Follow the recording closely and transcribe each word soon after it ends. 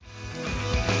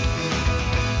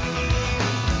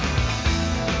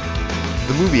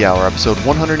The Movie Hour, episode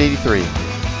 183,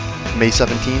 May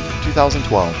 17th,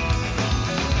 2012.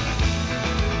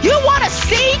 You want to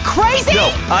see crazy?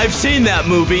 No, I've seen that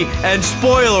movie, and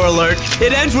spoiler alert,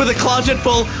 it ends with a closet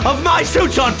full of my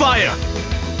suits on fire!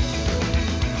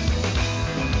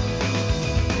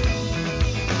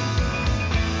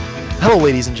 Hello,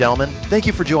 ladies and gentlemen. Thank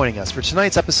you for joining us for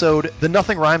tonight's episode, The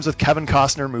Nothing Rhymes with Kevin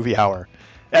Costner Movie Hour.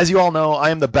 As you all know, I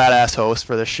am the badass host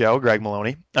for this show, Greg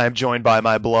Maloney. I am joined by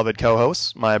my beloved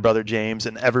co-hosts, my brother James,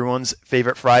 and everyone's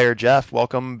favorite friar, Jeff.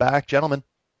 Welcome back, gentlemen.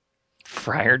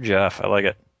 Friar Jeff, I like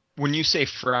it. When you say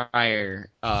friar,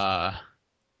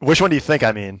 Which one do you think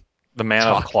I mean? The man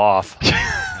of the cloth.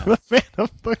 The man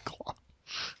of the cloth.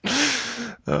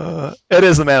 It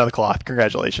is the man of the cloth.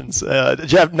 Congratulations,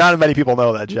 Jeff. Not many people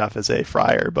know that Jeff is a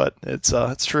friar, but it's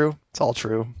true. It's all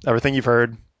true. Everything you've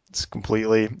heard, it's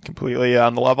completely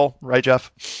on the level, right, Jeff?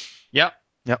 Yep.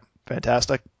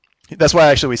 Fantastic. That's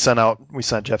why actually we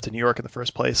sent Jeff to New York in the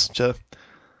first place to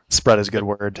spread his good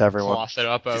word to everyone. Cloth it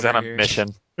up over He's on a here. mission.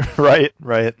 Right.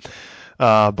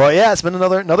 But yeah, it's been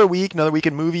another week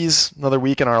in movies, another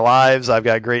week in our lives. I've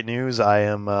got great news.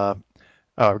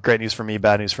 Great news for me,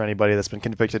 bad news for anybody that's been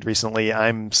convicted recently.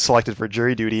 I'm selected for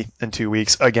jury duty in 2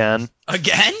 weeks again.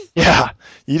 Again? Yeah.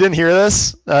 You didn't hear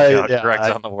this? Greg's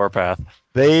on the warpath.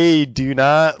 They do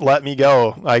not let me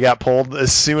go. I got pulled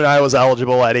as soon I was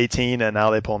eligible at 18, and now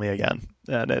they pull me again.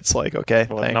 And it's like, okay,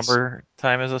 What thanks. number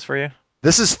time is this for you?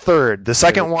 This is third. The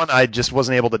second one, I just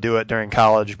wasn't able to do it during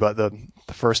college, but the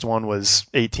first one was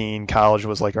 18. College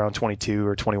was like around 22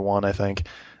 or 21, I think.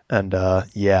 And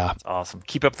yeah. That's awesome.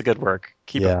 Keep up the good work.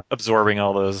 Keep Yeah. absorbing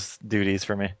all those duties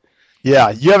for me.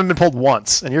 Yeah, you haven't been pulled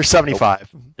once, and you're 75.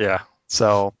 Yeah.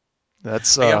 So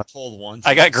that's I got pulled once.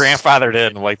 I got grandfathered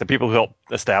in. Like, the people who helped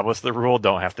establish the rule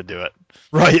don't have to do it.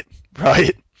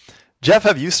 right. Jeff,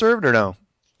 have you served or no?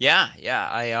 Yeah.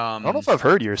 I don't know if I've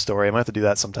heard your story. I might have to do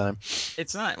that sometime.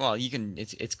 It's not. Well, you can.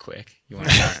 It's quick. You want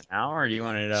to start it now, or do you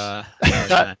want it?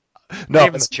 No.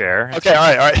 Give him the chair. Okay,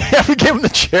 all right. Yeah, we gave him the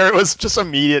chair. It was just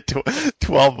immediate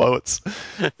 12 votes.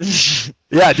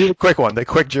 Yeah, do the quick one. The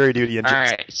quick jury duty. All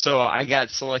right. So I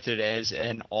got selected as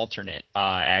an alternate.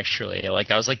 Actually,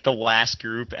 like I was like the last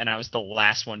group, and I was the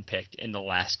last one picked in the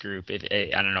last group. I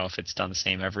don't know if it's done the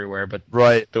same everywhere, but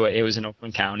Right. it was in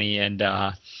Oakland County, and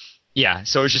yeah,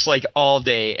 so it's just like all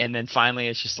day, and then finally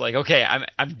it's just like, okay,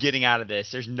 I'm getting out of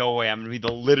this. There's no way I'm gonna be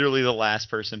literally the last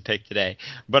person picked today,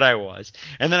 but I was.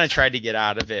 And then I tried to get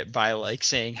out of it by like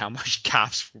saying how much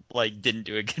cops like didn't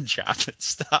do a good job and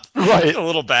stuff. Right. I feel a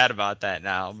little bad about that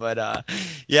now, but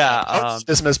yeah.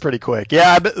 Dismissed pretty quick.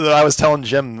 Yeah, I was telling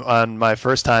Jim on my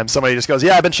first time. Somebody just goes,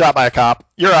 "Yeah, I've been shot by a cop.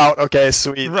 You're out." Okay,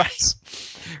 sweet.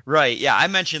 Right, yeah. I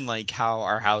mentioned like how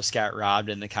our house got robbed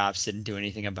and the cops didn't do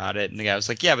anything about it, and the guy was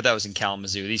like, "Yeah, but that was in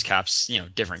Kalamazoo. These cops,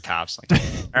 different cops." Like,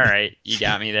 all right, you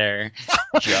got me there,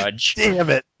 judge. Damn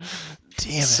it.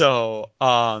 So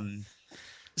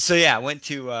yeah, went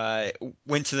to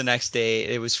the next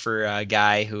day. It was for a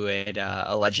guy who had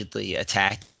allegedly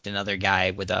attacked another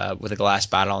guy with a glass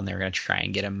bottle, and they were gonna try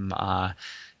and get him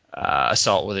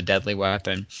assault with a deadly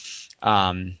weapon.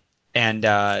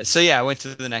 So yeah, I went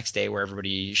to the next day where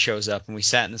everybody shows up, and we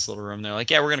sat in this little room. They're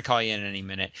like, "Yeah, we're gonna call you in any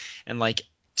minute." And like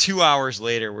 2 hours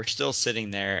later, we're still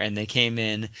sitting there, and they came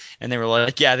in and they were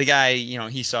like, "Yeah, the guy,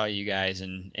 he saw you guys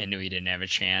and knew he didn't have a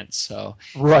chance." So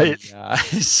Right.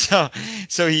 So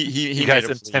he You guys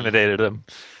made a plea. intimidated him.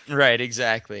 Right,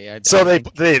 exactly. So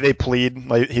they plead.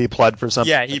 Like he pled for something.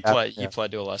 Yeah, he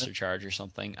pled to a lesser charge or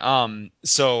something.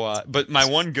 But my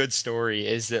one good story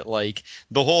is that like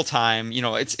the whole time,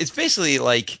 it's basically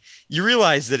like you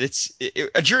realize that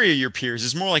a jury of your peers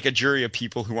is more like a jury of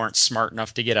people who aren't smart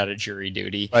enough to get out of jury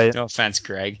duty. Right. No offense,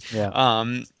 Greg. Yeah.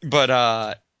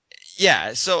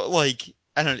 Yeah. So like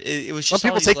I don't know. It was just Some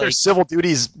people take their civil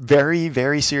duties very,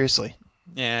 very seriously.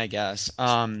 Yeah, I guess.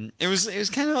 It was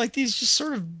kind of like these just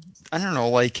sort of, I don't know,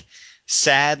 like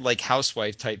sad, like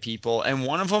housewife type people. And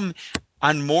one of them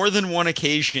on more than one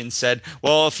occasion said,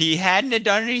 "Well, if he hadn't have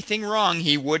done anything wrong,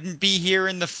 he wouldn't be here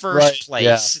in the first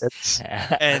place."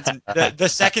 Yeah, And the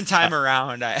second time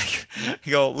around, I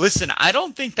go, "Listen, I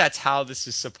don't think that's how this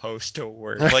is supposed to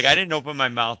work." Like, I didn't open my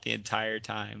mouth the entire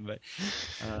time, but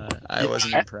I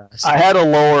wasn't impressed. I had a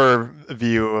lower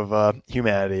view of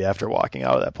humanity after walking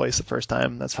out of that place the first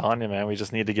time. That's fine. Telling you, man, we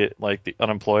just need to get like the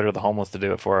unemployed or the homeless to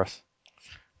do it for us.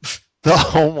 The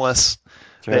homeless.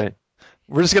 That's right.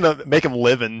 We're just gonna make them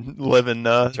live in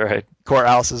That's right.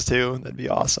 courthouses too. That'd be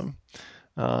awesome.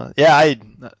 A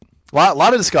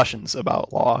lot of discussions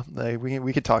about law.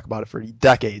 We could talk about it for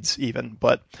decades even,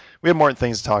 but we have more important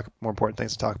things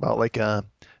to talk about. Like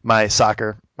my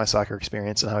soccer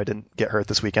experience and how I didn't get hurt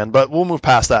this weekend. But we'll move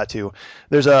past that too.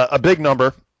 There's a big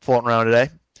number floating around today.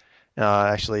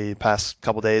 Actually, past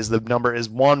couple days, the number is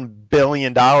 $1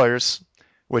 billion,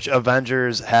 which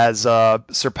Avengers has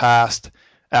surpassed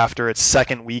after its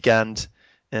second weekend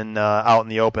out in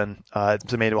the open.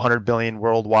 It's made 100 billion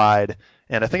worldwide,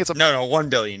 and I think it's No, 1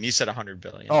 billion. You said 100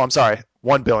 billion. Oh, I'm sorry,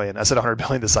 1 billion. I said 100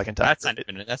 billion the second time. That's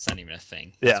not even a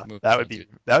thing. Yeah, that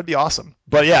would be awesome.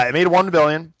 But yeah, it made 1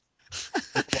 billion.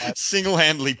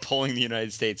 Single-handedly pulling the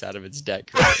United States out of its debt.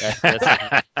 It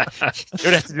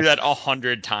would have to do that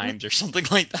 100 times or something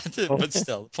like that. But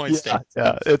still, the point stands.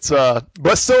 Yeah, it's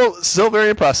but still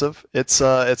very impressive. It's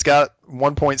got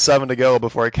 1.7 to go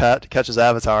before it catches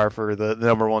Avatar for the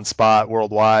number one spot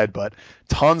worldwide. But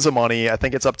tons of money. I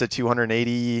think it's up to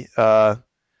 280. God,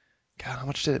 how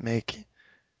much did it make?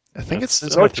 I think it's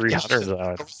over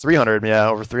 300. 300, yeah,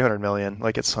 over 300 million.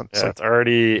 Like it's it's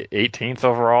already 18th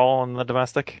overall in the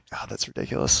domestic. God, that's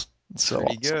ridiculous. It's so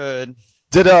pretty awesome. good.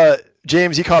 Did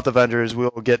James, you caught the Avengers? We'll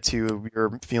get to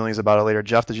your feelings about it later.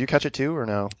 Jeff, did you catch it too, or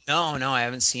no? No, I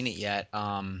haven't seen it yet.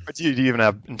 Do you even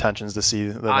have intentions to see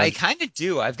the Avengers? I kind of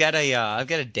do. I've got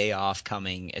a day off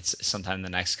coming. It's sometime in the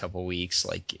next couple weeks,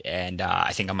 and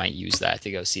I think I might use that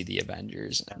to go see the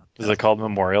Avengers. Is it called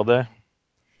Memorial Day?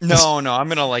 No, I'm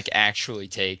gonna actually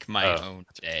take my own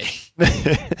day.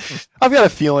 I've got a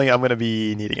feeling I'm gonna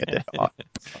be needing a day off.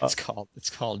 It's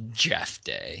called Jeff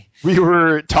Day. We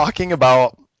were talking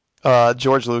about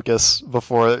George Lucas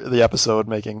before the episode,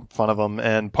 making fun of him,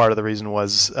 and part of the reason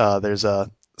was there's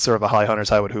a sort of a High Hunters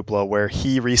Highwood hoopla where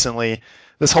he recently,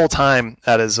 this whole time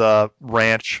at his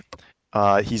ranch,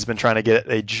 he's been trying to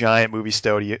get a giant movie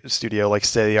studio like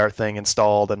state-of-the-art thing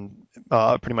installed and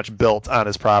pretty much built on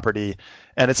his property.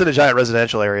 And it's in a giant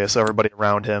residential area, so everybody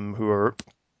around him who are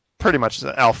pretty much an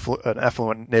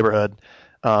affluent neighborhood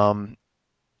don't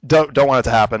want it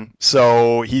to happen.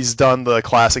 So he's done the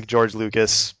classic George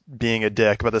Lucas being a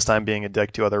dick, but this time being a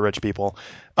dick to other rich people,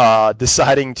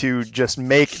 deciding to just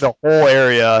make the whole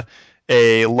area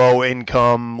a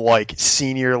low-income, like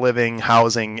senior living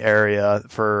housing area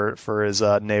for his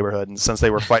neighborhood. And since they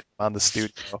were fighting on the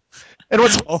studio. And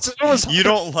you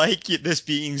don't like this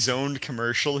being zoned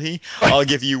commercially? I'll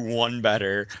give you one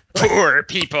better. Poor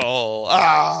people.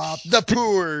 The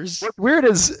poors. What's weird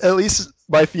is, at least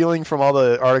my feeling from all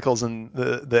the articles and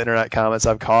the internet comments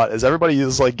I've caught, is everybody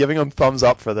is like giving him thumbs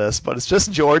up for this, but it's just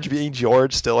George being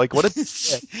George still. Like, what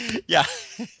is yeah.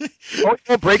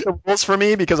 Don't break the rules for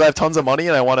me because I have tons of money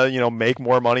and I want to, make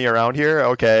more money around here.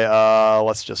 Okay,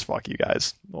 let's just fuck you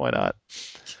guys. Why not?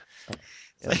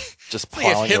 Yeah, just like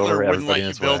if plowing Hitler over wouldn't let everybody in you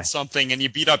its build way. something and you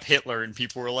beat up Hitler and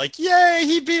people were like, "Yay,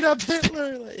 he beat up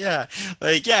Hitler!"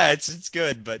 It's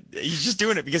good, but he's just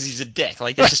doing it because he's a dick.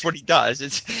 Like that's just what he does.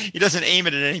 He doesn't aim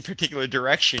it in any particular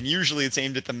direction. Usually it's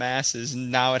aimed at the masses,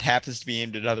 and now it happens to be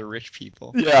aimed at other rich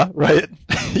people. Yeah, right.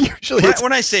 Usually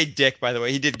when I say dick, by the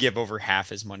way, he did give over half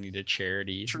his money to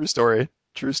charity. True story.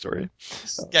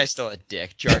 This guy's still a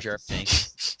dick. Jar Jar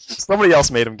Binks. Somebody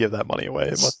else made him give that money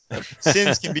away.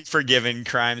 Sins can be forgiven.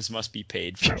 Crimes must be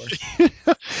paid for.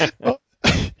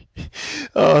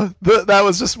 That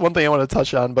was just one thing I want to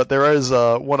touch on, but there is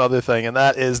one other thing, and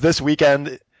that is this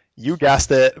weekend, you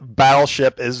guessed it,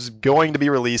 Battleship is going to be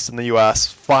released in the U.S.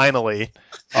 finally.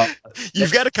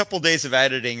 You've got a couple days of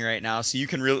editing right now, so you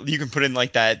can put in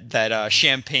like that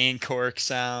champagne cork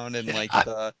sound and like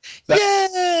the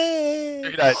yay.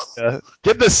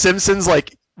 Get the Simpsons,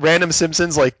 like random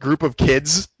Simpsons like group of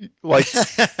kids, like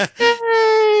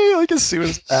yay, like as soon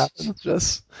as it happens,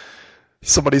 just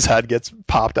somebody's head gets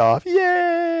popped off.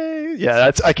 Yay!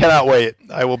 Yeah, I cannot wait.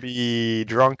 I will be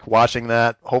drunk watching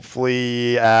that.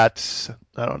 Hopefully at,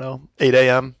 I don't know, 8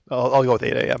 a.m. I'll go with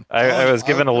 8 a.m. I was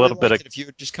given a little bit of. If you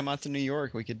would just come out to New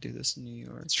York, we could do this in New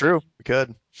York. It's true. We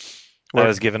could. I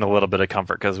was given a little bit of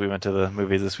comfort because we went to the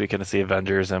movies this weekend to see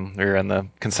Avengers, and we were in the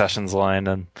concessions line,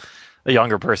 and a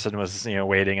younger person was,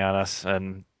 waiting on us,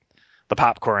 and the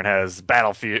popcorn has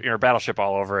Battleship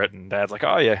all over it, and Dad's like,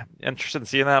 "Oh, yeah, interested in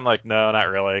seeing that?" I'm like, "No, not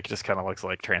really. It just kind of looks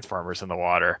like Transformers in the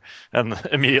water." And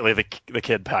immediately the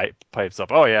kid pipes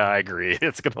up, "Oh yeah, I agree.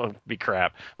 It's gonna be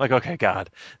crap." I'm like, "Okay, God."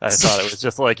 I thought it was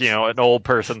just like an old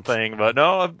person thing, but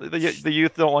no, the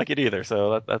youth don't like it either.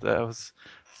 So that was.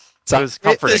 It was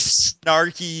comforting. This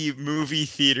snarky movie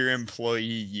theater employee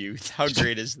youth. How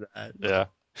great is that? Yeah.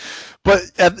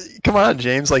 But come on,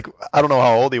 James. Like, I don't know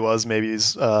how old he was. Maybe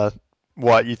he's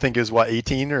what you think is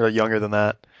 18 or younger than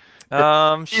that?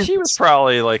 She was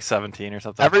probably like 17 or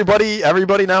something.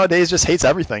 Everybody nowadays just hates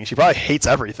everything. She probably hates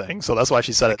everything, so that's why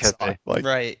she said it could sucked. be. Like,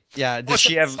 Right. Yeah. Does What's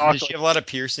she it have suck? does she have a lot of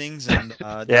piercings and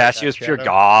Yeah, dark she was pure eyeshadow?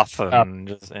 goth and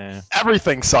just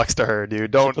everything sucks to her, dude. she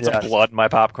Don't. put Yeah. some blood in my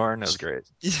popcorn. It was great.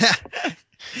 Yeah.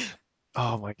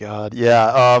 Oh my god.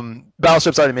 Yeah.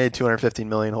 Battleship's already made 215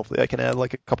 million. Hopefully, I can add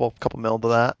like a couple mil to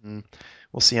that, and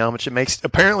we'll see how much it makes.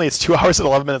 Apparently, it's 2 hours and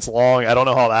 11 minutes long. I don't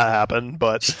know how that happened,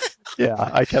 but yeah,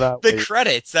 I cannot The wait.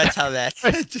 credits. That's how that's.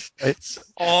 Right. It's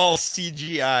all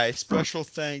CGI. Special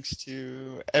thanks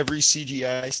to every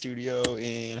CGI studio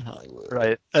in Hollywood.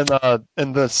 Right,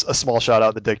 and this a small shout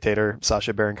out. The Dictator,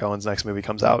 Sacha Baron Cohen's next movie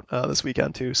comes out this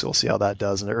weekend too, so we'll see how that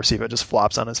does, or see if it just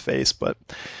flops on his face. But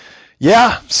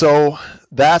yeah, so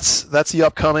that's the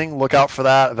upcoming. Look out for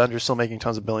that. Avengers still making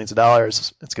tons of billions of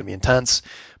dollars. It's gonna be intense.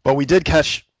 But we did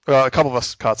catch a couple of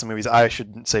us caught some movies. I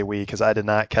shouldn't say we because I did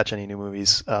not catch any new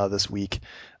movies this week.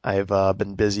 I've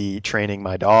been busy training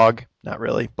my dog. Not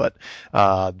really, but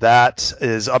that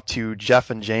is up to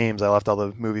Jeff and James. I left all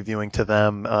the movie viewing to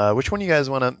them. Which one do you guys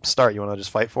want to start? You want to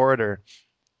just fight for it, or?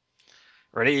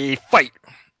 Ready, fight!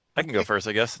 I can go first,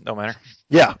 I guess. No matter.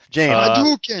 Yeah, James.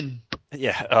 Hadouken!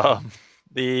 Yeah.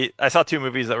 I saw 2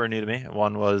 movies that were new to me.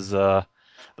 One was The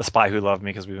Spy Who Loved Me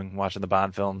because we've been watching the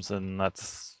Bond films, and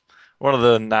that's one of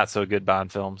the not so good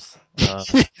Bond films.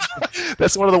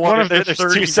 That's one of the One ones. of the there's 2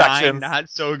 39 sections. not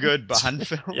so good Bond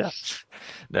films. Yeah.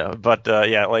 No, but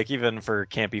yeah, like even for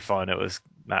campy fun, it was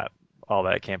not all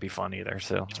that campy fun either.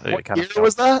 So it What kind year of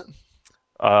was that?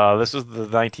 This was the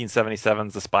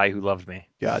 1977's The Spy Who Loved Me.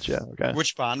 Gotcha. Okay.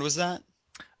 Which Bond was that?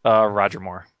 Roger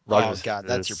Moore. Oh God,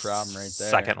 that's your problem right there.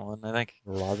 Second one, I think.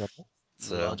 Roger.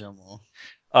 So, Roger Moore.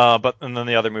 and then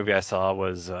the other movie I saw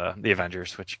was The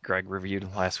Avengers, which Greg reviewed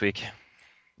last week.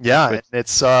 Yeah, Which- and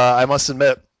it's. I must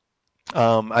admit,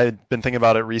 I've been thinking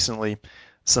about it recently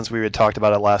since we had talked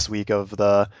about it last week of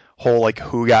the whole like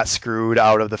who got screwed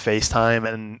out of the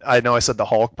FaceTime, and I know I said the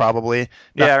Hulk probably.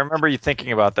 Yeah, I remember you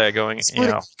thinking about that going,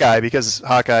 Hawkeye, because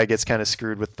Hawkeye gets kind of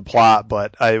screwed with the plot,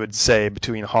 but I would say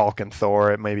between Hulk and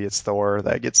Thor, maybe it's Thor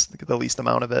that gets the least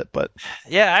amount of it. But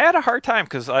yeah, I had a hard time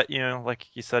because like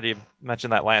you said, you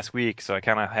mentioned that last week, so I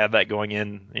kind of had that going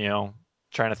in,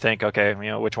 trying to think, okay,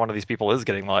 which one of these people is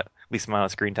getting the least amount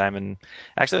of screen time, and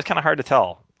actually it's kind of hard to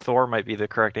tell. Thor might be the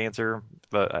correct answer,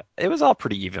 but it was all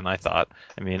pretty even, I thought.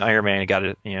 I mean, Iron Man got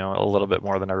it, a little bit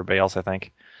more than everybody else, I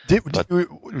think.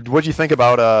 What'd you think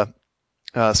about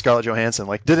Scarlett Johansson?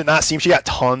 Like, did it not seem she got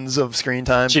tons of screen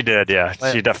time? She did, yeah.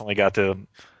 She definitely got to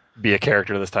be a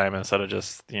character this time instead of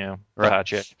just, the hot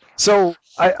chick. So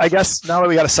I guess now that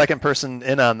we got a second person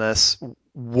in on this,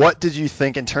 what did you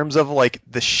think in terms of like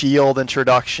the Shield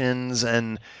introductions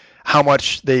and how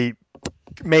much they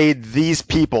made these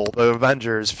people, the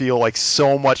Avengers, feel like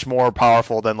so much more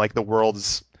powerful than like the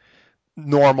world's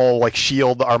normal like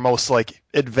Shield, our most like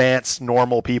advanced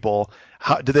normal people?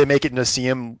 How did they make it to see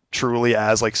them truly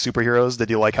as like superheroes? Did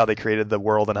you like how they created the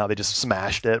world and how they just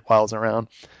smashed it while it was around?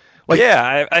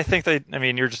 Yeah, I think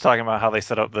you're just talking about how they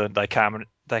set up the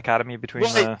dichotomy between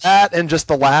that and just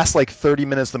the last like 30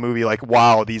 minutes of the movie, like,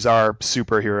 wow, these are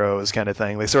superheroes kind of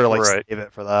thing. They sort of like save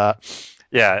it for that.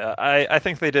 Yeah, I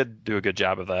think they did do a good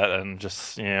job of that, and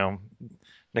just,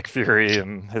 Nick Fury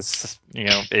and his,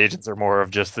 agents are more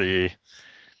of just I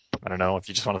don't know if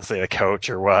you just want to say the coach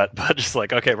or what, but just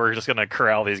like, okay, we're just going to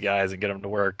corral these guys and get them to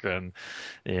work, and,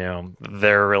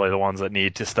 they're really the ones that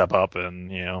need to step up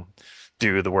and,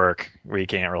 do the work. We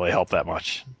can't really help that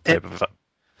much.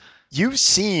 You've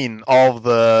seen all of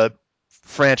the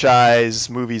franchise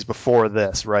movies before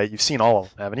this, right? You've seen all of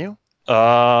them, haven't you?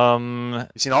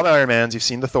 You've seen all the Iron Mans. You've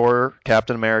seen the Thor,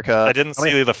 Captain America. I didn't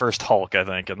see the first Hulk, I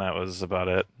think, and that was about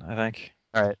it, I think.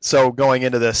 All right. So going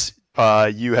into this,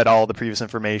 you had all the previous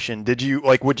information. Would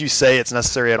you say it's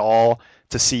necessary at all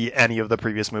to see any of the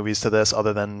previous movies to this,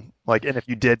 other than like, and if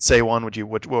you did say one,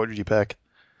 what would you pick?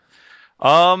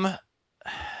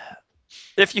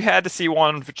 If you had to see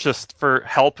one just for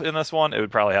help in this one, it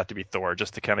would probably have to be Thor,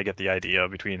 just to kind of get the idea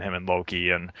between him and Loki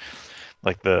and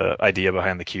like the idea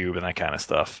behind the cube and that kind of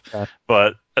stuff. Okay.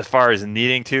 But as far as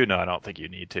needing to, no, I don't think you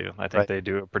need to. I think they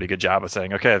do a pretty good job of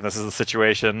saying, okay, this is the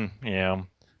situation,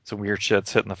 some weird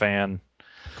shit's hitting the fan.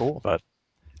 Cool. But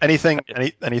anything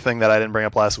that I didn't bring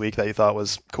up last week that you thought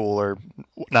was cool or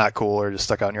not cool or just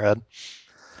stuck out in your head?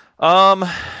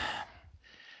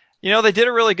 They did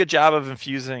a really good job of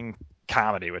infusing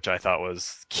comedy, which I thought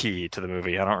was key to the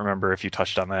movie. I don't remember if you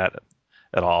touched on that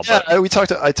at all. Yeah,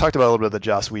 but I talked about a little bit of the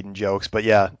Joss Whedon jokes, but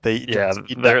yeah,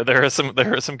 there are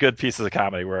some good pieces of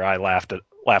comedy where I laughed at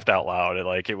laughed out loud.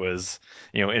 It was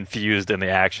infused in the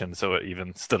action, so it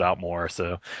even stood out more.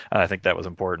 So I think that was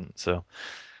important. So,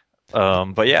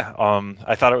 but yeah,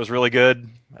 I thought it was really good.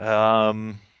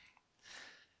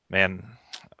 Man,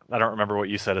 I don't remember what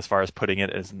you said as far as putting it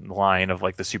as in line of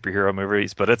like the superhero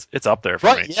movies, but it's up there for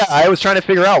Right. me. Yeah, I was trying to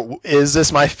figure out, is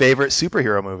this my favorite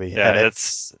superhero movie? Yeah, And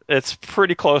it's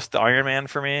pretty close to Iron Man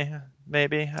for me,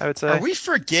 maybe I would Are say. we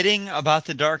forgetting about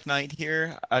the Dark Knight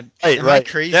here? right, Am I right.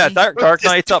 Yeah, crazy? Dark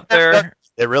Knight's up there,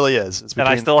 It really is. It's and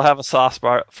I between. still have a soft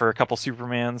spot for a couple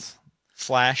Supermans.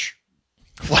 Flash.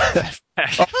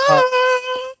 Uh,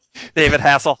 David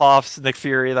Hasselhoff's Nick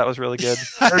Fury, that was really good.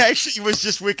 I actually was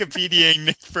just Wikipediaing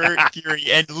Nick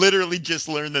Fury and literally just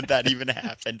learned that even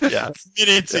happened Yeah,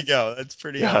 minutes yeah, ago. That's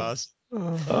pretty yeah.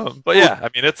 awesome. But yeah, I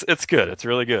mean it's good. It's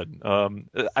really good. I mean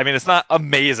it's not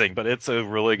amazing, but it's a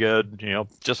really good,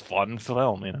 just fun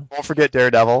film. Don't forget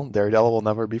Daredevil. Daredevil will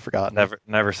never be forgotten.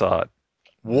 Never saw it.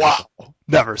 Wow.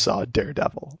 Never saw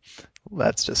Daredevil.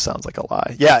 That just sounds like a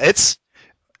lie. Yeah, it's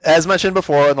as mentioned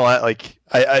before in the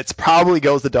it's probably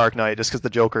goes the Dark Knight just because the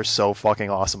Joker's so fucking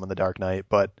awesome in the Dark Knight.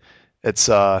 But it's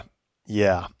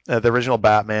yeah, the original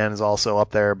Batman is also up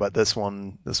there, but this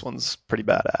one's pretty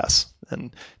badass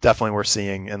and definitely worth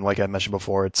seeing. And like I mentioned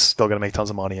before, it's still gonna make tons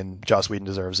of money, and Joss Whedon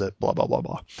deserves it. Blah blah blah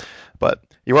blah. But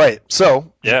you're right.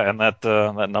 So Yeah, and that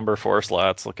number 4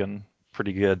 slot's looking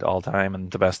pretty good all time and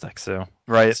domestic. So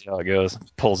right, see how it goes.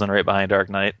 Pulls in right behind Dark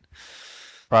Knight.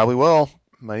 probably will.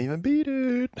 Might even beat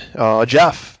it.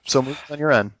 Jeff. So movies on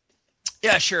your end.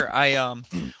 Yeah, sure.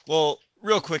 Well,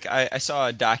 real quick, I saw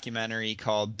a documentary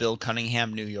called Bill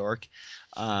Cunningham, New York.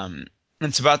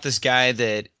 It's about this guy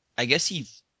that I guess he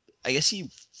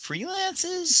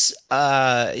freelances.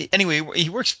 Anyway, he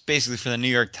works basically for the New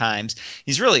York Times.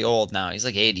 He's really old now. He's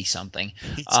like 80 something.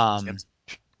 Um,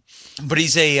 but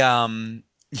he's a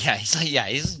yeah,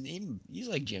 he's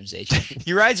like Jim's age.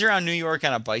 He rides around New York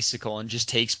on a bicycle and just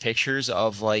takes pictures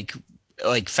of like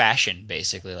fashion,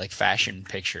 basically, like fashion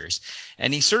pictures.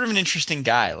 And he's sort of an interesting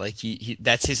guy. Like he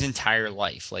that's his entire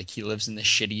life. Like he lives in this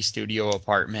shitty studio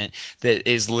apartment that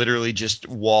is literally just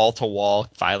wall to wall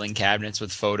filing cabinets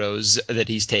with photos that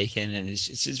he's taken, and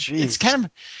it's kind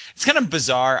of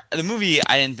bizarre. The movie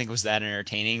I didn't think was that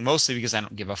entertaining, mostly because I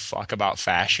don't give a fuck about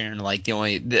fashion. Like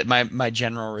my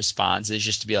general response is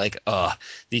just to be like, ugh,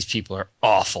 these people are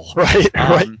awful. Right,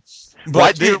 right. But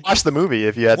Why did you watch the movie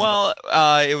if you had? well,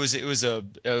 it was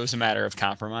a matter of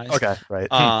compromise. Okay, right.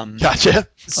 Gotcha. Gotcha.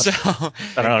 So,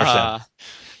 I don't understand.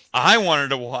 I wanted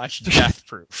to watch Death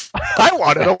Proof. I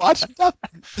wanted to watch. I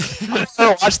wanted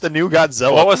to watch the new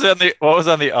Godzilla. What was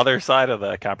on the other side of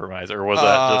the compromise, or was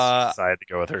that just decided to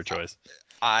go with her choice?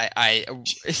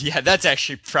 Yeah, that's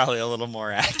actually probably a little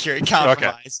more accurate. Okay.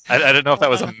 Compromise. I didn't know if that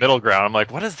was a middle ground. I'm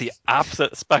like, what is the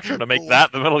opposite spectrum to make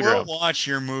that the middle We'll ground? watch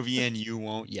your movie and you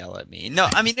won't yell at me. No,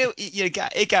 I mean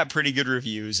it got pretty good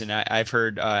reviews, and I've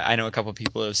heard I know a couple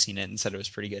people who have seen it and said it was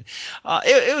pretty good.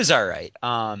 It was all right.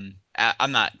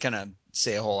 I'm not gonna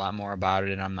say a whole lot more about it,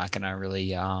 and I'm not gonna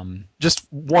really Just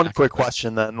one quick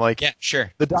question then. Like, yeah,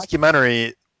 sure. the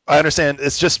documentary, I understand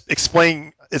it's just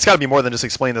explain. It's got to be more than just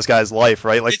explain this guy's life,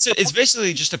 right? Like, It's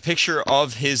basically just a picture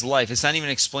of his life. It's not even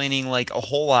explaining like a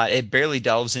whole lot. It barely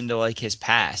delves into like his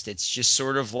past. It's just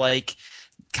sort of like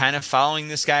kind of following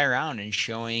this guy around and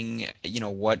showing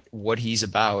what he's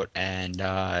about, and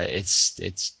it's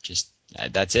just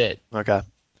that's it. okay,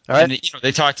 all And right,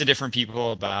 they talk to different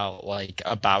people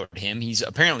about him. He's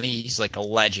like a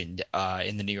legend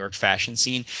in the New York fashion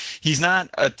scene. He's not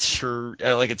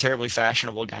like a terribly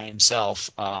fashionable guy himself,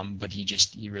 but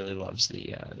he really loves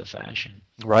the fashion.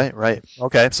 right, right.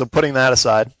 Okay, so putting that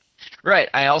aside, Right.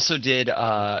 I also did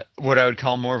what I would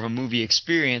call more of a movie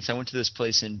experience. I went to this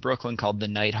place in Brooklyn called the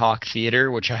Nighthawk Theater,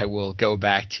 which I will go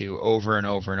back to over and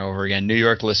over and over again. New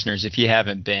York listeners, if you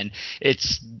haven't been,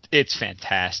 it's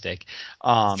fantastic.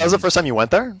 that was the first time you went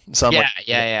there.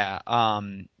 Yeah.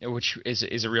 Which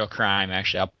is a real crime,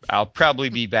 actually. I'll probably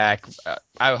be back.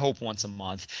 I hope once a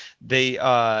month.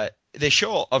 They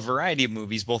show a variety of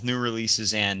movies, both new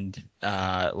releases and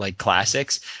like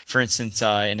classics. For instance,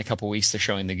 in a couple weeks they're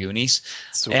showing The Goonies,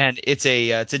 Sweet. and it's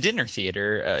a dinner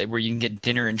theater where you can get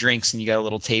dinner and drinks, and you got a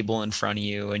little table in front of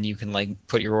you, and you can like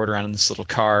put your order on this little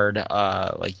card,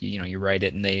 like you write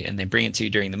it, and they bring it to you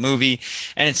during the movie,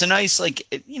 and it's a nice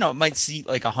it might seat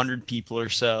like 100 people or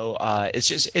so. It's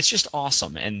just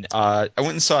awesome, and I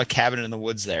went and saw a Cabin in the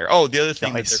Woods there. Oh, the other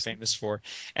thing that Nice. they're famous for,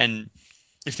 and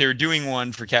if they were doing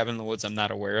one for Cabin in the Woods, I'm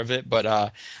not aware of it,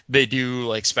 but they do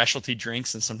like specialty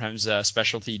drinks and sometimes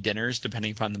specialty dinners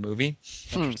depending upon the movie.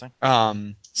 Interesting.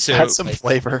 So Had some like,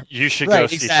 flavor. You should Right, go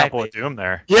see Temple exactly. of Doom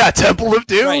there. Yeah, Temple of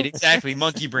Doom. Right, exactly.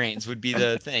 Monkey brains would be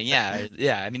the thing. Yeah,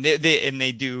 yeah. I mean,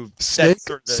 they do that Snake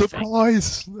sort of thing.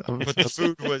 surprise. But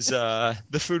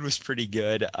the food was pretty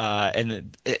good.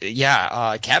 And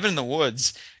Cabin in the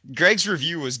Woods. Greg's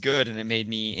review was good, and it made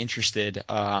me interested.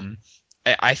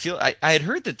 I feel I had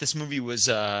heard that this movie was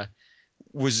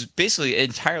basically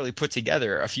entirely put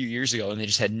together a few years ago, and they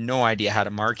just had no idea how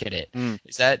to market it.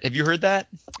 Have you heard that?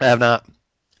 I have not.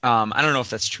 I don't know if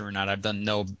that's true or not. I've done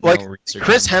no Like research.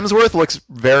 Chris on that.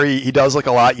 Hemsworth he does look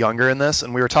a lot younger in this,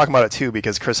 and we were talking about it too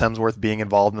because Chris Hemsworth being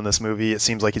involved in this movie, it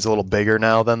seems like he's a little bigger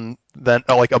now than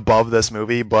like above this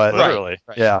movie, but Literally.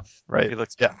 Right. yeah, right. He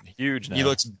looks Yeah. huge now. He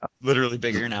looks literally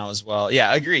bigger now as well.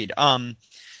 Yeah, agreed.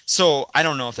 So I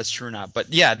don't know if that's true or not,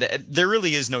 but yeah, there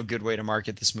really is no good way to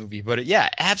market this movie. But yeah,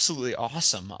 absolutely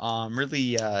awesome.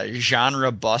 Really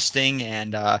genre busting,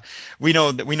 and we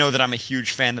know that I'm a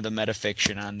huge fan of the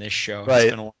metafiction on this show. Right.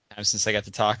 It's been a long time since I got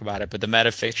to talk about it, but the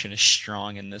metafiction is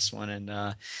strong in this one,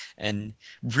 and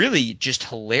really just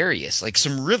hilarious. Like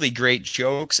some really great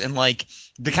jokes, and like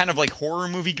the kind of like horror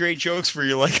movie great jokes where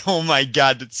you're like, oh my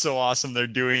god, that's so awesome they're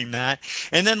doing that,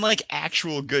 and then like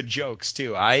actual good jokes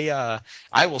too. I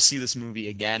will see this movie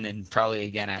again and probably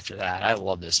again after that. I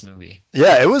love this movie.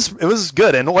 Yeah, it was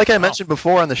good, and like I mentioned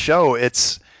before on the show,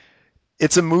 it's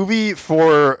a movie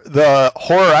for the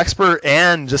horror expert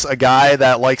and just a guy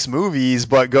that likes movies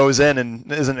but goes in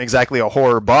and isn't exactly a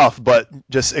horror buff but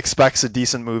just expects a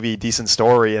decent movie, decent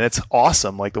story, and it's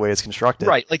awesome like the way it's constructed.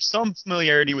 Right, like some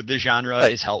familiarity with the genre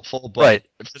Right. is helpful, but Right.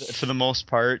 for the most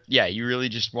part, yeah, you really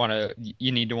just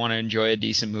you need to want to enjoy a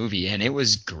decent movie, and it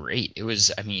was great. It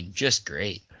was, I mean, just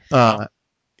great.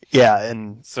 Yeah,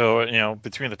 and So,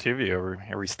 between the two of you,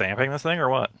 are we stamping this thing or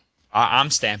what? I'm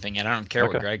stamping it. I don't care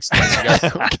what Okay. Greg says. You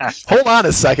guys, hold on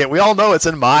a second. We all know it's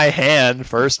in my hand.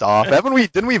 First off,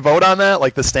 didn't we vote on that?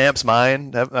 Like the stamp's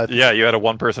mine. Yeah, you had a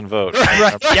one-person vote.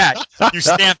 right? Yeah, you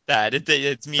stamped that.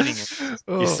 It's meaningless.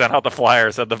 You sent out the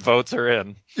flyer, said the votes are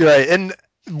in. Right, and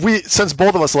since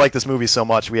both of us like this movie so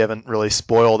much, we haven't really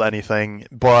spoiled anything.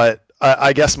 But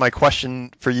I guess my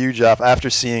question for you, Jeff, after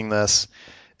seeing this,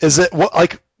 is it what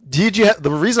like the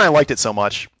reason I liked it so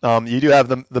much? You do have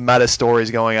the meta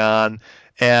stories going on,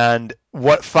 and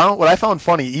what I found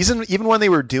funny, even when they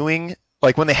were doing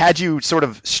like when they had you sort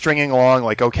of stringing along,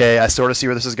 like okay, I sort of see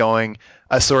where this is going,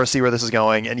 I sort of see where this is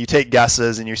going, and you take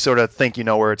guesses and you sort of think you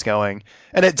know where it's going,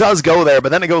 and it does go there, but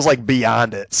then it goes like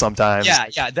beyond it sometimes.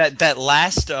 Yeah. That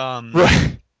last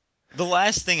Right. the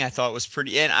last thing I thought was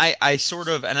pretty, and I sort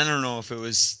of, and I don't know if it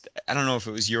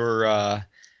was your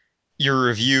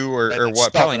review or what.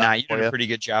 Stuff Probably it not. out You for did a you. pretty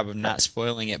good job of not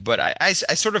spoiling it, but I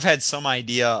sort of had some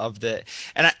idea of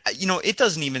and it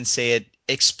doesn't even say it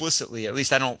explicitly. At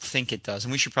least I don't think it does.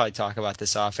 And we should probably talk about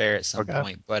this off air at some Okay.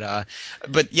 point. But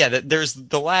yeah, there's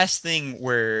the last thing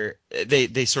where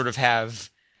they sort of have.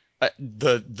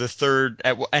 The third.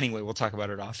 Anyway, we'll talk about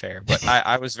it off air. But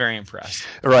I was very impressed.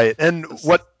 Right. And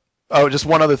just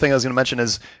one other thing I was going to mention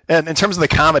is, and in terms of the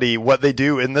comedy, what they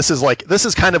do, and this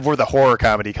is kind of where the horror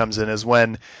comedy comes in, is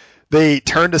when they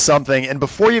turn to something, and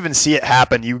before you even see it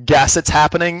happen, you guess it's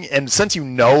happening, and since you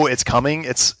know it's coming,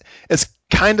 it's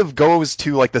kind of goes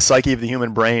to like the psyche of the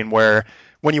human brain, where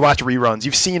when you watch reruns,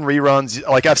 you've seen reruns,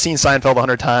 like I've seen Seinfeld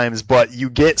 100 times, but you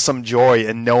get some joy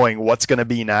in knowing what's going to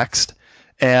be next.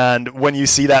 And when you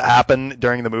see that happen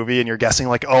during the movie and you're guessing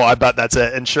like, oh, I bet that's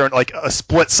it, and sure, like a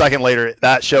split second later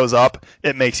that shows up,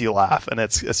 it makes you laugh, and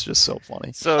it's just so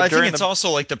funny. So I think during it's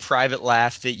also like the private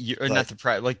laugh that you, or Right. not the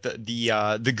private, like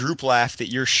the group laugh that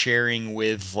you're sharing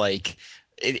with like.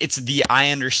 It's the I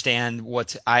understand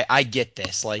what I get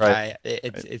this like Right.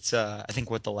 it's I think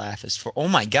what the laugh is for. Oh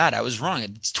my god, I was wrong.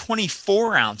 It's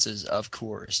 24 ounces of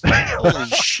Coors. Holy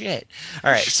shit! All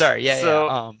right, sorry. Yeah, So-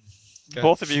 yeah. Go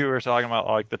Both ahead. of you were talking about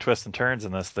like the twists and turns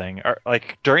in this thing.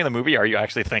 Like during the movie, are you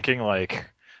actually thinking like,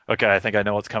 okay, I think I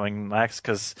know what's coming next?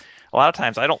 Because a lot of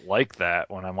times I don't like that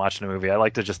when I'm watching a movie. I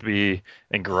like to just be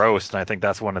engrossed, and I think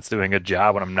that's when it's doing a good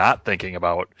job when I'm not thinking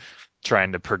about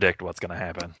trying to predict what's going to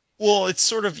happen. Well, it's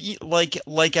sort of like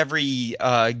every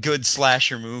good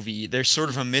slasher movie. There's sort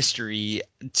of a mystery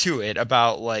to it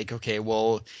about like, okay,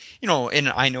 well, and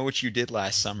I Know What You Did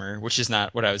Last Summer, which is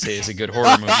not what I would say is a good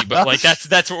horror movie, but like that's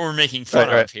what we're making fun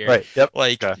Right. of here. Right. Yep.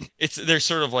 Like Okay. there's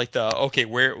sort of like the okay,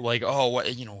 where like oh what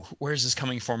where's this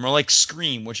coming from? Or like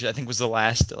Scream, which I think was the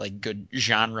last like good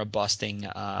genre busting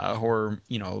horror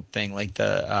thing, like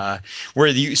the where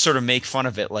you sort of make fun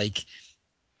of it like.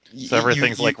 So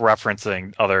everything's like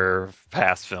referencing other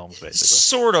past films, basically.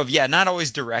 Sort of, yeah. Not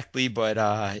always directly, but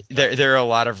there are a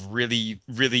lot of really,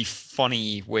 really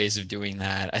funny ways of doing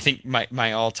that. I think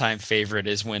my all-time favorite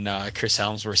is when Chris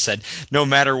Helmsworth said, "No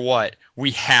matter what,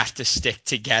 we have to stick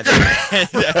together." And,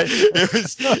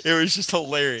 it was just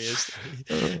hilarious.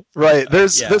 Right.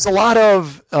 There's Yeah. there's a lot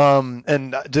of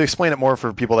and to explain it more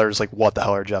for people that are just like, what the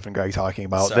hell are Jeff and Greg talking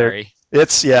about? Sorry.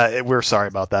 We're sorry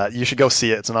about that. You should go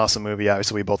see it. It's an awesome movie.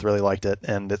 Obviously, we both really liked it,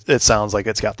 and it sounds like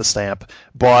it's got the stamp.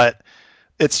 But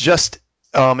it's just,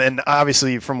 and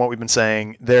obviously from what we've been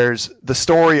saying, there's the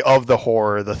story of the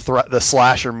horror, the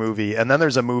slasher movie, and then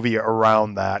there's a movie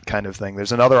around that kind of thing.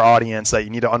 There's another audience that you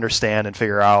need to understand and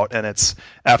figure out, and it's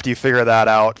after you figure that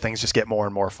out, things just get more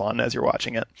and more fun as you're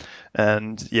watching it.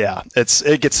 And yeah,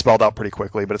 it gets spelled out pretty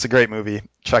quickly, but it's a great movie.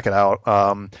 Check it out.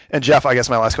 And Jeff, I guess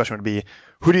my last question would be,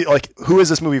 who is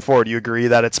this movie for? Do you agree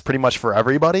that it's pretty much for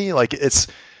everybody? Like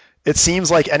it seems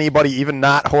like anybody, even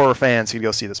not horror fans, could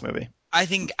go see this movie. I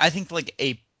think like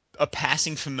a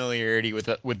passing familiarity with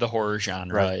the horror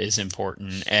genre is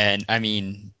important, and I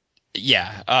mean,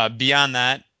 yeah. Beyond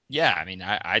that, yeah. I mean,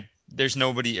 I there's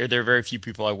nobody, or there are very few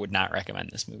people I would not recommend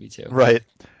this movie to. Right.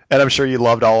 And I'm sure you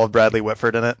loved all of Bradley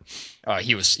Whitford in it.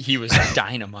 He was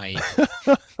dynamite.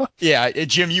 Yeah,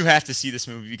 Jim, you have to see this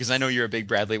movie because I know you're a big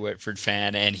Bradley Whitford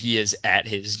fan, and he is at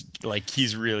his, like,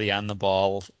 he's really on the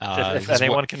ball. If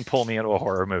anyone can pull me into a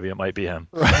horror movie, it might be him.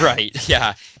 Right?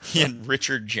 Yeah, he and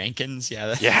Richard Jenkins.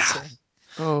 Yeah.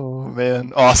 Oh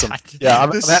man, awesome! God. Yeah,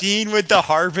 the scene with the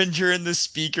Harbinger and the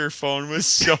speakerphone was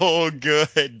so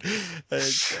good.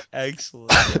 That's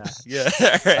excellent. Yeah.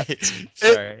 All right.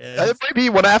 Sorry. It might be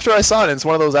one after I saw it. And it's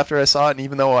one of those after I saw it, and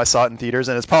even though I saw it in theaters,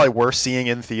 and it's probably worth seeing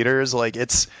in theaters. Like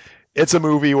it's a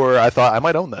movie where I thought I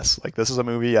might own this. Like this is a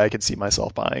movie I could see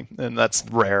myself buying, and that's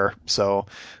rare. So,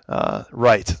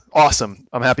 right, awesome.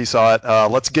 I'm happy you saw it.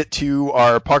 Let's get to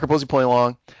our Parker Posey Play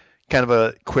Along. Kind of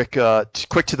a quick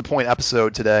to the point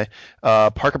episode today.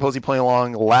 Parker Posey Play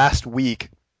Along last week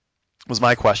was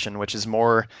my question, which is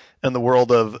more in the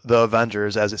world of the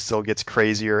Avengers as it still gets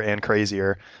crazier and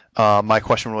crazier. My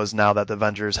question was, now that the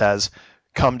Avengers has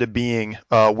come to being,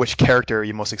 which character are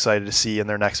you most excited to see in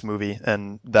their next movie?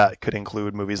 And that could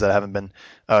include movies that haven't been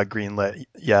greenlit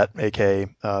yet, aka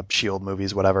Shield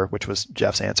movies, whatever, which was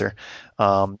Jeff's answer.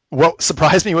 What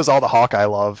surprised me was all the Hawkeye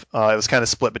love. It was kind of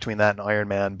split between that and Iron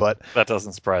Man, but that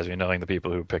doesn't surprise me knowing the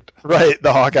people who picked. Right,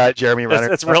 the Hawkeye, Jeremy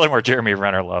Renner. It's really more Jeremy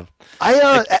Renner love.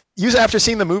 After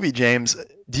seeing the movie, James,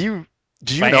 do you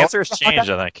My know answer's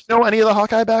changed, I think. know any of the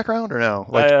Hawkeye background or no?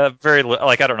 Very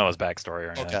like I don't know his backstory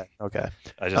or anything. Okay.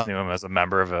 I just knew him as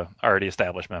a already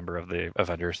established member of the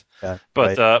Avengers. Yeah,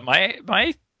 but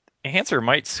my answer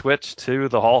might switch to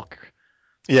the Hulk.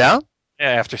 Yeah. Yeah,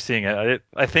 after seeing it,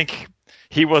 I think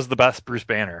he was the best Bruce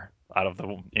Banner out of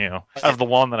the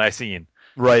one that I seen.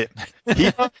 Right.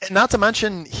 Not to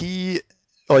mention he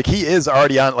is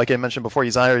already on, like I mentioned before,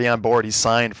 he's already on board. He's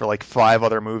signed for like 5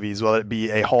 other movies, whether it be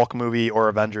a Hulk movie or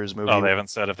Avengers movie. Oh, they haven't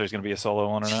said if there's going to be a solo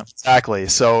one or not? Exactly.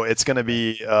 So it's going to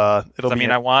be, I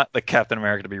want the Captain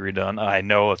America to be redone. I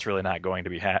know it's really not going to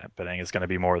be happening. It's going to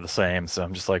be more of the same. So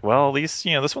I'm just like, well, at least,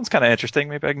 this one's kind of interesting.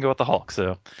 Maybe I can go with the Hulk.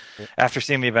 So after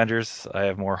seeing the Avengers, I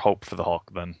have more hope for the Hulk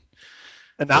than.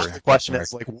 And now the question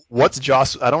is, like, what's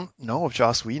Joss? I don't know if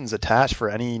Joss Whedon's attached for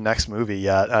any next movie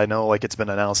yet. I know, like, it's been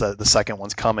announced that the second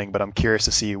one's coming, but I'm curious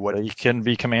to see what he can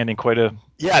be commanding quite a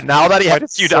now that he has a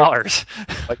few dollars.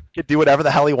 Like, he could do whatever the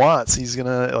hell he wants. He's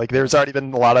gonna, like, there's already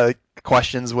been a lot of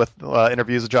questions with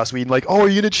interviews with Joss Whedon, like, oh, are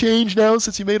you gonna change now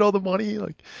since you made all the money?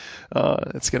 Like,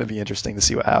 it's gonna be interesting to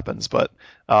see what happens. But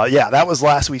that was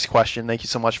last week's question. Thank you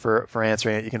so much for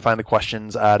answering it. You can find the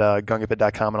questions at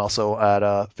gungapit.com and also at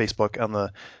Facebook on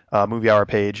the Movie Hour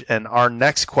page. And our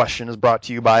next question is brought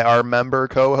to you by our member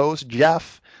co-host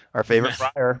Jeff, our favorite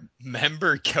friar.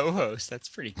 Member co-host. That's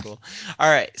pretty cool. All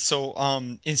right. So,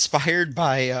 inspired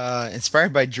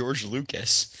by George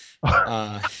Lucas,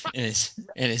 in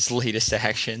his latest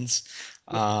actions,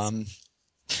 how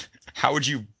would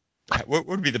you? What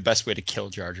would be the best way to kill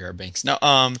Jar Jar Binks? No,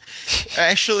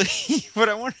 actually,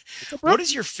 what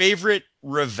is your favorite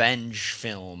revenge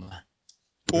film?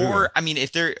 Or, I mean,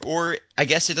 I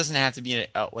guess it doesn't have to be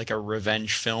like a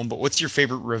revenge film, but what's your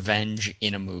favorite revenge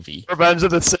in a movie? Revenge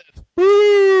of the Sith.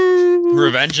 Woo!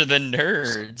 Revenge of the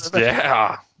Nerds.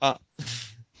 Yeah.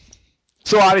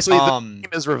 So obviously, the theme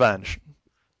is revenge.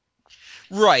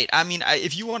 Right. I mean,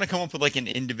 if you want to come up with like an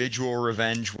individual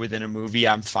revenge within a movie,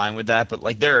 I'm fine with that. But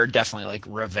like, there are definitely like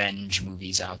revenge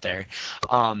movies out there.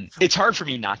 It's hard for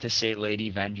me not to say Lady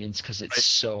Vengeance because it's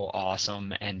so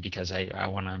awesome, and because I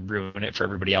want to ruin it for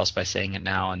everybody else by saying it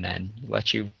now and then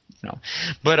let you no.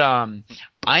 But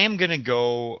I am gonna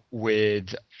go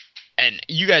with, and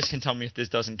you guys can tell me if this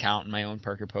doesn't count in my own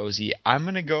Parker Posey. I'm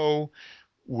gonna go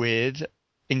with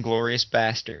Inglorious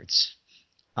Bastards.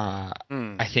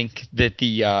 I think that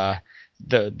the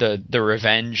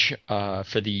revenge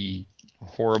for the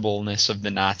horribleness of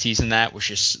the Nazis in that was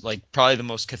just like probably the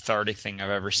most cathartic thing I've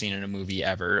ever seen in a movie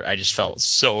ever. I just felt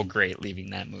so great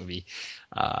leaving that movie.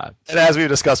 And as we've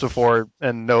discussed before,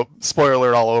 and no spoiler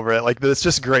alert all over it, like it's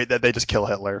just great that they just kill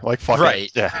Hitler. Like fuck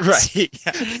right, it. Yeah. right,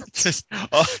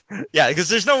 yeah, because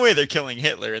there's no way they're killing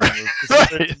Hitler in the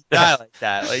movie. Right. Die like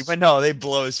that, like, but no, they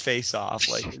blow his face off.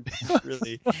 Like, it's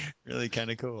really, really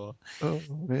kind of cool. Oh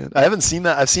man, I haven't seen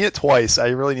that. I've seen it twice. I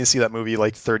really need to see that movie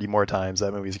like 30 more times.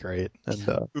 That movie's great. And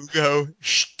Ugo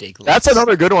Stiglitz. that's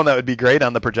another good one that would be great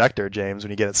on the projector, James,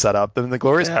 when you get it set up. And the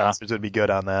Glorious Yeah. Bastards would be good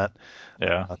on that.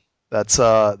 Yeah. That's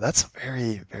a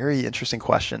very, very interesting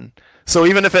question. So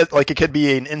even if it could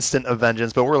be an instant of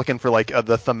vengeance, but we're looking for like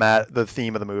the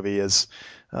theme of the movie is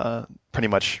pretty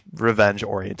much revenge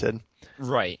oriented.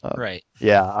 Right, right.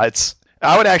 Yeah,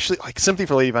 I would actually like Sympathy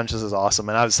for Lady Vengeance is awesome,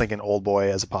 and I was thinking Old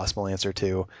Boy as a possible answer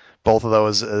too. Both of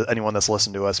those, anyone that's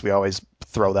listened to us, we always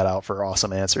throw that out for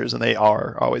awesome answers, and they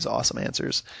are always awesome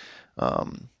answers.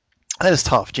 That is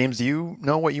tough. James, do you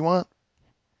know what you want?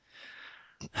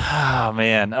 Oh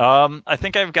man, I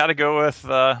think I've got to go with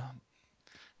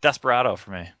Desperado for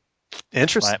me.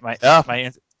 Interesting.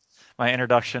 My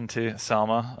introduction to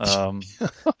Selma,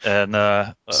 and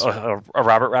a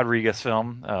Robert Rodriguez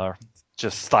film,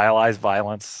 just stylized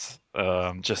violence,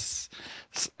 and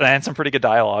some pretty good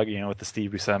dialogue, with the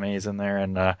Steve Buscemi's in there,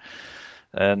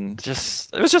 and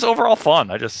just it was just overall fun.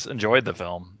 I just enjoyed the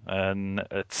film, and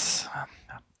it's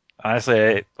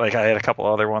honestly I had a couple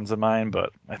other ones in mind,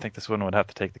 but I think this one would have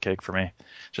to take the cake for me,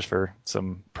 just for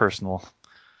some personal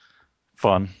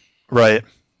fun. Right.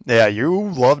 Yeah,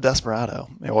 you love Desperado.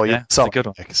 Well, you It's a good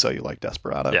one. so you like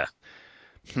Desperado. Yeah.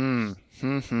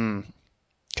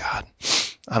 God,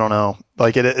 I don't know.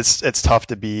 Like it's tough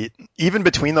to beat. Even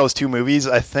between those two movies,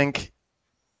 I think.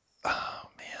 Oh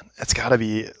man, it's got to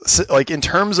be like in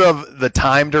terms of the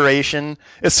time duration.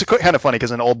 It's kind of funny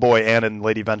because in Old Boy and in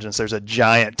Lady Vengeance, there's a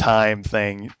giant time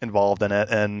thing involved in it,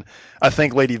 and I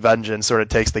think Lady Vengeance sort of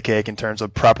takes the cake in terms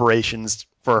of preparations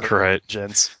for her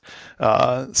vengeance.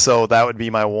 So that would be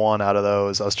my one out of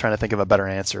those. I was trying to think of a better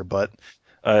answer, but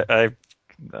I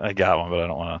got one, but I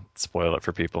don't want to spoil it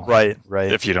for people. Right.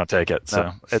 If you don't take it, so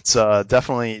no, it's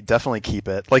definitely keep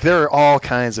it. Like there are all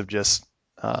kinds of just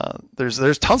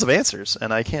there's tons of answers,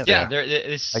 and I can't. Yeah,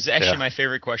 this is actually my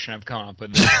favorite question I've come up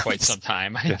with in quite some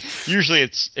time. Usually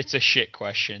it's a shit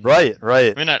question. Right.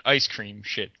 I mean, not ice cream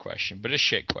shit question, but a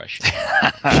shit question.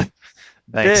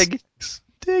 Thanks.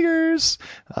 Diggers.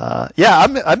 Yeah,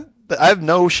 I have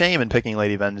no shame in picking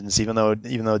Lady Vengeance, even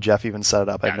though Jeff even set it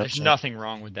up. Yeah, there's nothing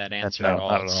wrong with that answer at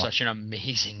all. It's such an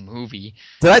amazing movie.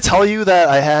 Did I tell you that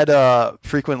I had a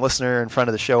frequent listener in front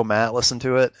of the show, Matt, listen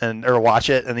to it or watch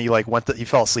it, and he he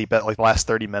fell asleep at like the last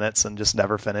 30 minutes and just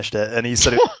never finished it, and he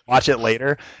said watch it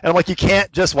later, and I'm like, you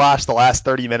can't just watch the last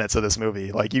 30 minutes of this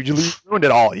movie, like you ruined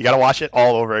it all. You got to watch it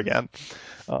all over again.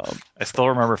 I still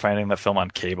remember finding the film on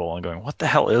cable and going, what the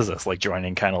hell is this? Like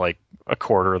joining kind of like a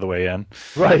quarter of the way in.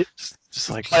 Right. Just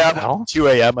like, what the hell? 2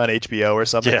 a.m. on HBO or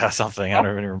something. Yeah, something. I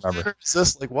don't even remember. It's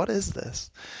just like, what is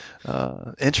this?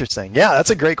 Interesting. Yeah,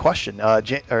 that's a great question.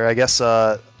 Or I guess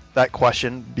that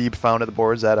question be found at the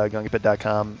boards at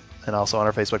gungapit.com and also on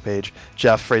our Facebook page.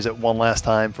 Jeff, phrase it one last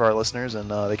time for our listeners,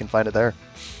 and they can find it there.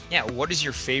 Yeah, what is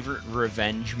your favorite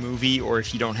revenge movie? Or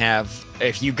if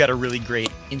you've got a really great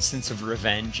instance of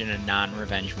revenge in a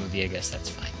non-revenge movie, I guess that's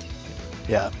fine too.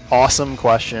 Yeah, awesome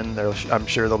question. I'm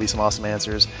sure there'll be some awesome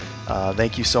answers.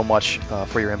 Thank you so much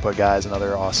for your input, guys.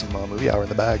 Another awesome movie hour in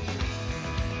the bag.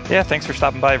 Yeah, thanks for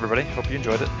stopping by, everybody. Hope you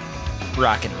enjoyed it.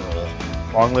 Rock and roll.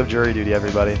 Long live jury duty,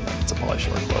 everybody. That's a Pauly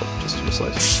Shore quote. Just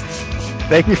like.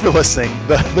 Thank you for listening.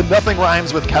 The Nothing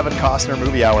Rhymes with Kevin Costner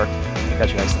movie hour.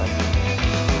 Catch you next time.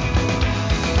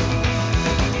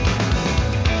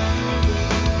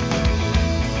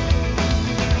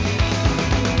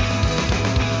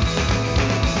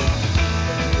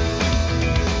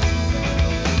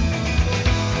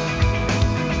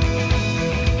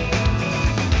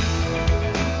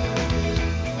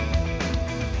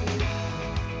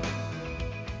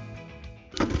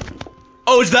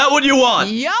 Oh, is that what you want?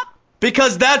 Yup.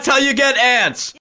 Because that's how you get ants.